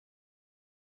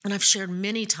And I've shared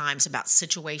many times about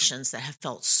situations that have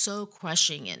felt so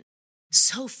crushing and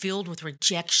so filled with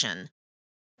rejection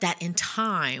that in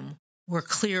time were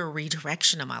clear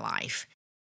redirection of my life.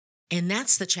 And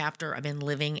that's the chapter I've been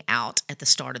living out at the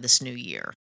start of this new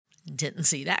year. Didn't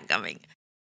see that coming.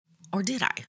 Or did I?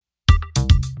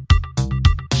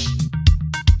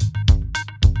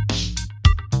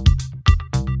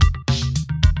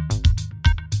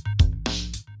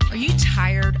 Are you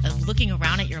tired of looking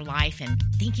around at your life and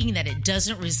thinking that it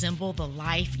doesn't resemble the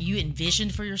life you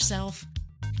envisioned for yourself?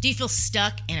 Do you feel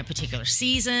stuck in a particular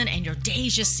season and your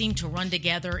days just seem to run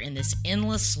together in this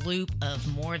endless loop of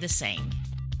more of the same?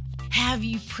 Have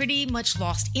you pretty much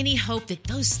lost any hope that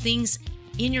those things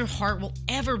in your heart will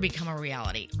ever become a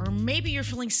reality? Or maybe you're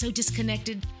feeling so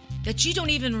disconnected that you don't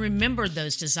even remember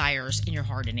those desires in your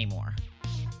heart anymore.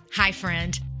 Hi,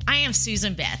 friend. I am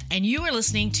Susan Beth, and you are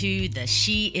listening to the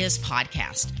She Is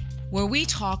podcast, where we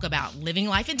talk about living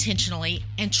life intentionally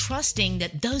and trusting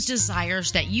that those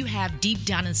desires that you have deep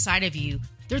down inside of you,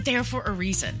 they're there for a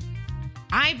reason.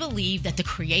 I believe that the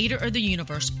creator of the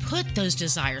universe put those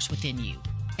desires within you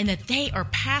and that they are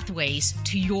pathways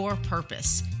to your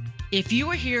purpose. If you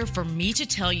are here for me to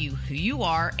tell you who you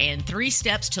are and 3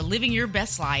 steps to living your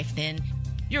best life, then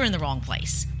you're in the wrong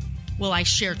place. Will I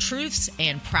share truths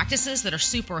and practices that are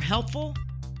super helpful?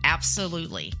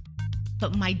 Absolutely.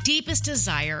 But my deepest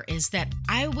desire is that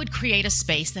I would create a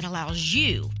space that allows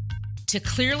you to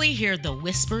clearly hear the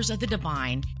whispers of the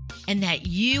divine and that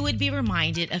you would be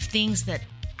reminded of things that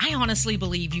I honestly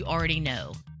believe you already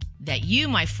know, that you,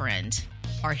 my friend,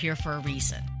 are here for a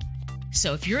reason.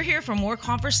 So if you're here for more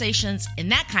conversations in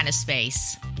that kind of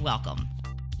space, welcome.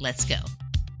 Let's go.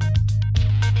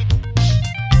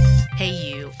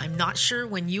 Hey you, I'm not sure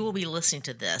when you will be listening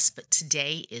to this, but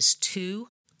today is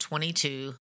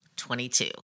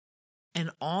 2/22/22. And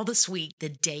all this week, the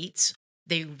dates,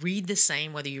 they read the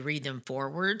same whether you read them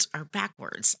forwards or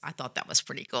backwards. I thought that was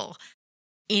pretty cool.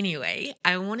 Anyway,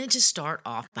 I wanted to start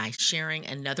off by sharing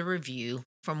another review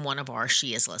from one of our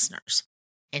She Is listeners.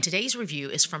 And today's review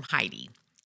is from Heidi.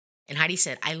 And Heidi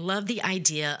said, I love the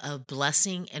idea of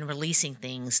blessing and releasing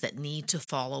things that need to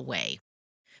fall away.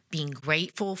 Being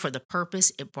grateful for the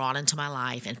purpose it brought into my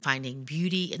life and finding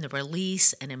beauty in the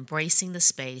release and embracing the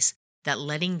space that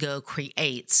letting go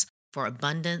creates for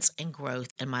abundance and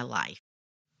growth in my life.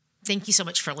 Thank you so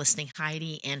much for listening,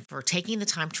 Heidi, and for taking the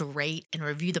time to rate and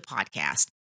review the podcast.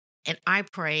 And I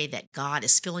pray that God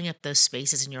is filling up those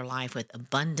spaces in your life with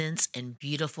abundance and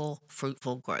beautiful,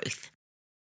 fruitful growth.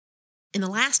 In the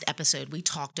last episode, we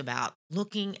talked about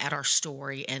looking at our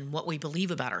story and what we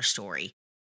believe about our story.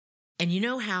 And you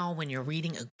know how when you're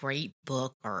reading a great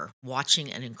book or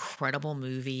watching an incredible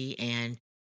movie and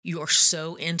you are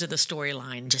so into the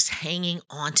storyline, just hanging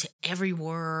on to every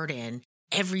word and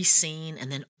every scene,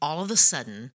 and then all of a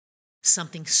sudden,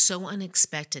 something so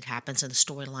unexpected happens in the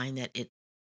storyline that it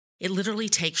literally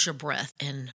takes your breath.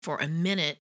 And for a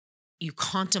minute, you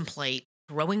contemplate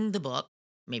throwing the book.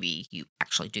 Maybe you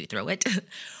actually do throw it,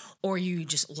 or you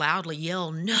just loudly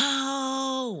yell,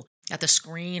 no, at the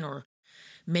screen, or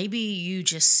maybe you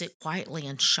just sit quietly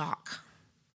in shock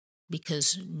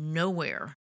because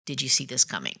nowhere did you see this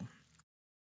coming.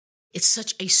 It's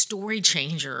such a story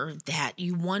changer that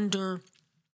you wonder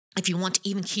if you want to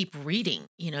even keep reading.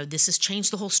 This has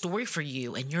changed the whole story for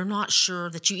you, and you're not sure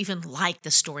that you even like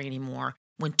the story anymore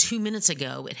when 2 minutes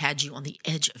ago it had you on the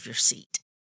edge of your seat.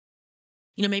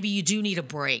 Maybe you do need a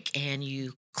break and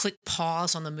you click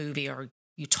pause on the movie or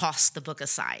you toss the book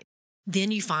aside.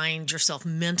 Then you find yourself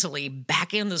mentally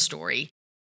back in the story,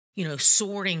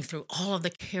 sorting through all of the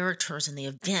characters and the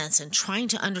events and trying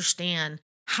to understand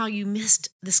how you missed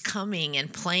this coming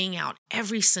and playing out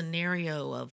every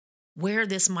scenario of where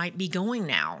this might be going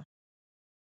now.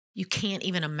 You can't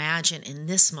even imagine in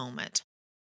this moment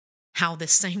how the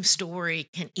same story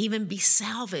can even be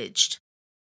salvaged.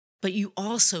 But you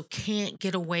also can't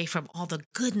get away from all the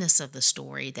goodness of the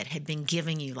story that had been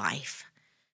giving you life.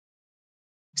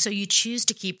 So you choose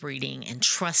to keep reading and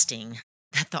trusting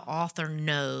that the author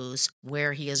knows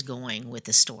where he is going with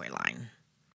the storyline.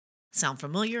 Sound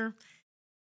familiar?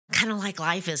 Kind of like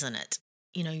life, isn't it?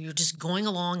 You're just going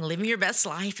along, living your best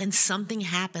life, and something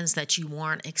happens that you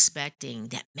weren't expecting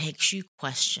that makes you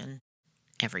question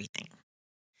everything.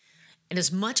 And as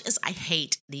much as I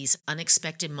hate these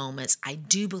unexpected moments, I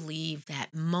do believe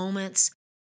that moments,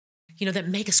 that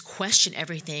make us question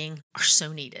everything are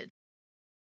so needed.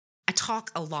 I talk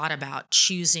a lot about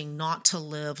choosing not to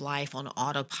live life on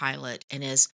autopilot. And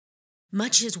as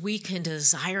much as we can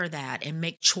desire that and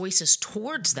make choices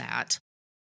towards that,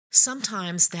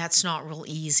 sometimes that's not real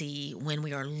easy when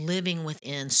we are living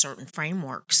within certain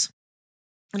frameworks.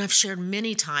 And I've shared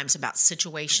many times about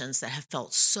situations that have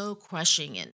felt so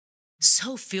crushing and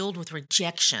so filled with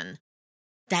rejection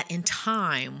that in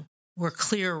time were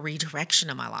clear redirection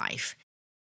in my life.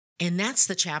 And that's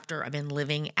the chapter I've been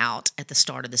living out at the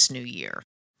start of this new year.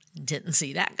 Didn't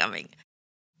see that coming.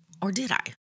 Or did I?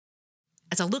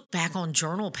 As I look back on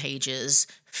journal pages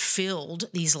filled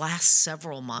these last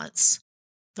several months,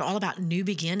 they're all about new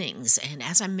beginnings. And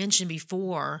as I mentioned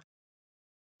before,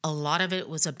 a lot of it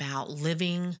was about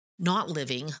not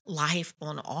living life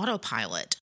on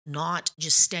autopilot, not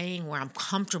just staying where I'm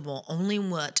comfortable, only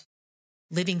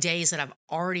living days that I've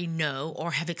already know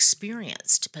or have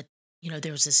experienced. But,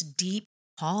 there's this deep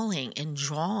calling and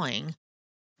drawing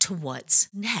to what's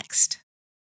next.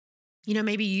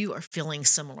 Maybe you are feeling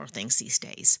similar things these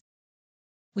days.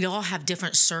 We all have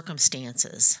different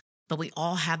circumstances, but we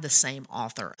all have the same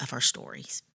author of our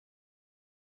stories.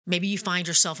 Maybe you find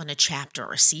yourself in a chapter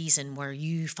or a season where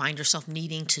you find yourself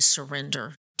needing to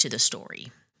surrender to the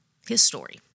story, his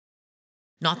story.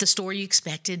 Not the story you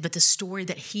expected, but the story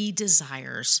that he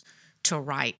desires to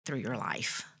write through your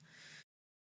life.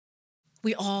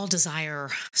 We all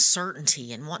desire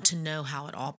certainty and want to know how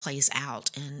it all plays out.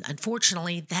 And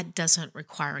unfortunately, that doesn't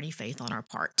require any faith on our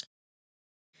part.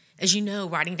 As you know,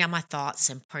 writing down my thoughts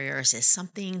and prayers is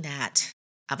something that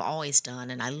I've always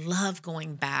done. And I love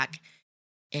going back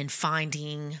and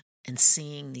finding and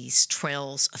seeing these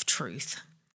trails of truth.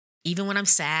 Even when I'm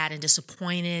sad and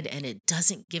disappointed and it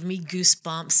doesn't give me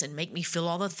goosebumps and make me feel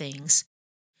all the things,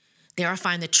 there I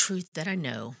find the truth that I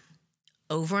know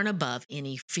over and above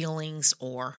any feelings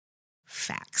or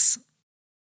facts.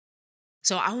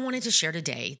 So I wanted to share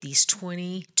today these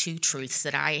 22 truths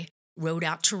that I wrote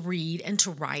out to read and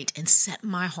to write and set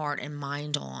my heart and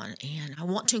mind on. And I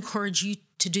want to encourage you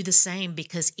to do the same,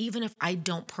 because even if I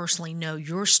don't personally know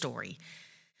your story,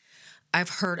 I've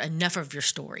heard enough of your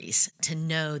stories to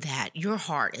know that your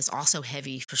heart is also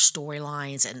heavy for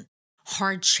storylines and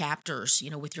hard chapters,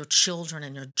 with your children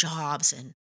and your jobs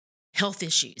and health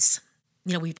issues.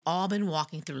 We've all been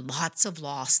walking through lots of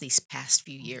loss these past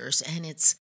few years, and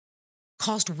it's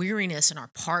caused weariness in our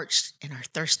parched and our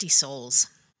thirsty souls,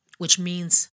 which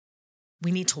means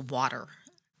we need to water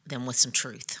them with some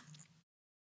truth.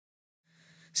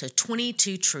 So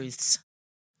 22 truths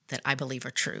that I believe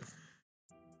are true.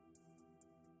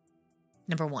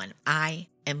 Number 1, I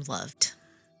am loved.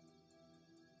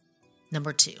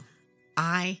 Number 2,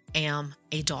 I am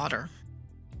a daughter.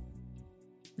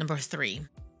 Number 3,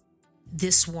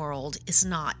 this world is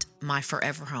not my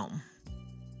forever home.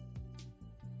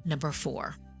 Number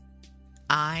 4,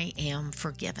 I am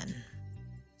forgiven.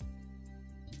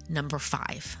 Number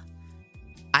 5,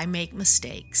 I make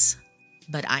mistakes,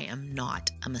 but I am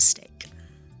not a mistake.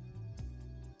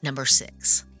 Number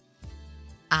 6,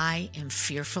 I am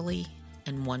fearfully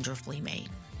and wonderfully made.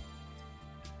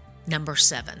 Number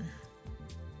 7,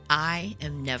 I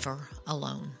am never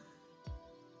alone.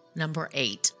 Number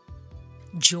 8,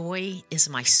 joy is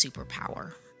my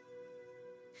superpower.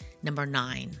 Number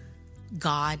 9,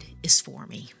 God is for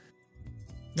me.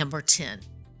 Number 10,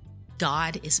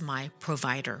 God is my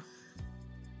provider.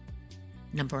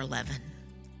 Number 11,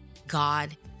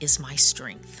 God is my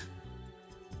strength.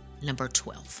 Number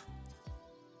 12,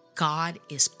 God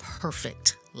is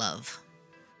perfect love.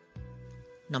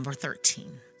 Number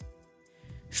 13,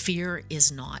 fear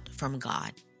is not from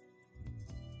God.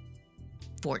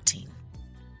 14,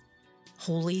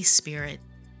 Holy Spirit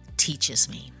teaches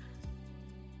me.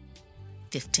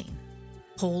 15,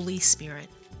 Holy Spirit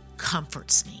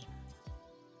comforts me.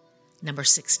 Number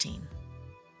 16,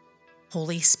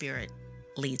 Holy Spirit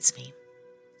leads me.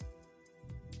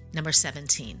 Number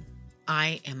 17,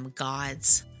 I am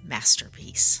God's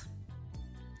masterpiece.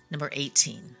 Number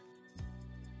 18,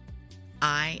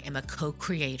 I am a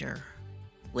co-creator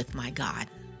with my God.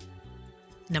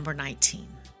 Number 19,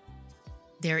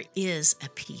 there is a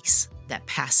peace that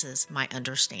passes my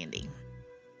understanding.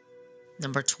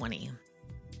 Number 20,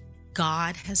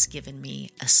 God has given me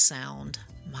a sound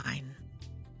mind.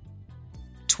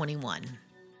 21,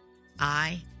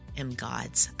 I am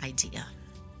God's idea.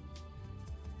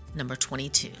 Number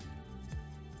 22,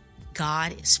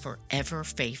 God is forever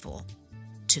faithful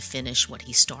to finish what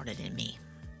he started in me.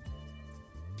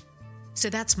 So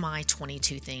that's my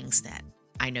 22 things that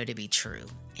I know to be true.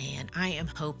 And I am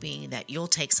hoping that you'll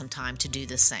take some time to do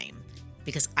the same,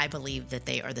 because I believe that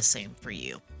they are the same for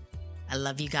you. I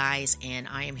love you guys, and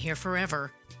I am here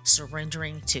forever,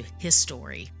 surrendering to his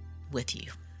story with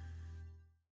you.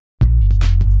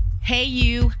 Hey,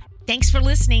 you. Thanks for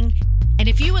listening. And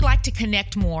if you would like to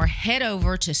connect more, head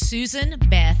over to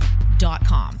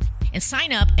SusanBeth.com. and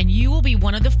sign up, and you will be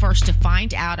one of the first to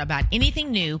find out about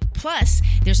anything new. Plus,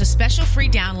 there's a special free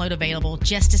download available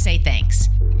just to say thanks.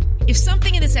 If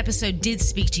something in this episode did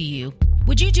speak to you,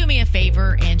 would you do me a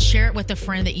favor and share it with a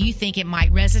friend that you think it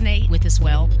might resonate with as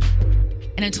well?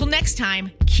 And until next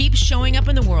time, keep showing up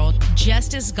in the world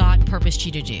just as God purposed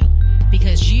you to do,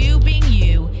 because you being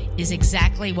you is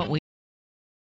exactly what we